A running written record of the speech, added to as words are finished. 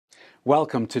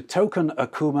Welcome to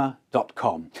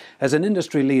tokenakuma.com. As an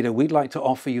industry leader, we'd like to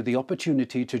offer you the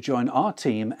opportunity to join our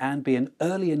team and be an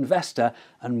early investor,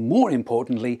 and more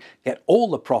importantly, get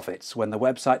all the profits when the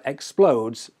website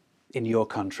explodes in your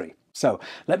country. So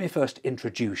let me first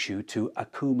introduce you to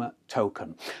Akuma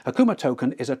token. Akuma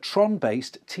token is a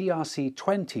Tron-based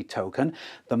TRC20 token.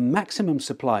 The maximum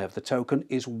supply of the token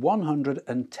is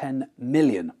 110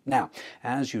 million. Now,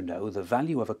 as you know, the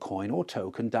value of a coin or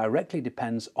token directly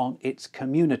depends on its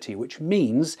community, which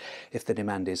means if the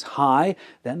demand is high,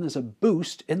 then there's a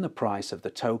boost in the price of the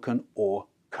token or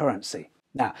currency.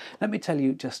 Now, let me tell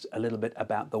you just a little bit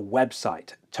about the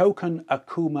website.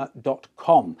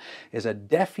 Tokenakuma.com is a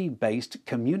DeFi-based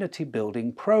community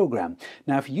building program.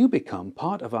 Now, if you become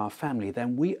part of our family,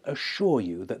 then we assure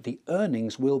you that the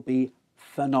earnings will be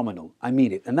phenomenal. I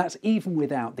mean it. And that's even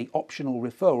without the optional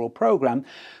referral program,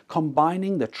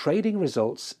 combining the trading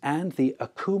results and the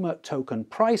Akuma token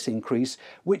price increase,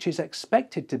 which is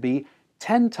expected to be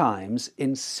 10 times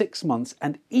in 6 months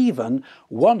and even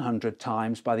 100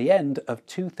 times by the end of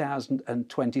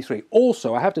 2023.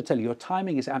 Also, I have to tell you, your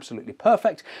timing is absolutely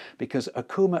perfect because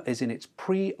Akuma is in its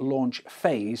pre-launch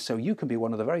phase, so you can be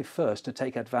one of the very first to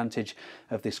take advantage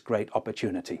of this great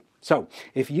opportunity. So,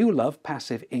 if you love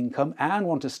passive income and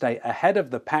want to stay ahead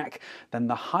of the pack, then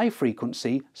the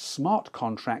high-frequency, smart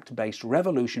contract-based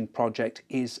Revolution project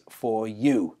is for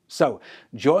you. So,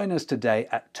 join us today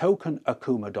at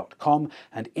tokenakuma.com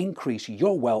and increase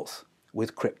your wealth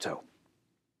with crypto.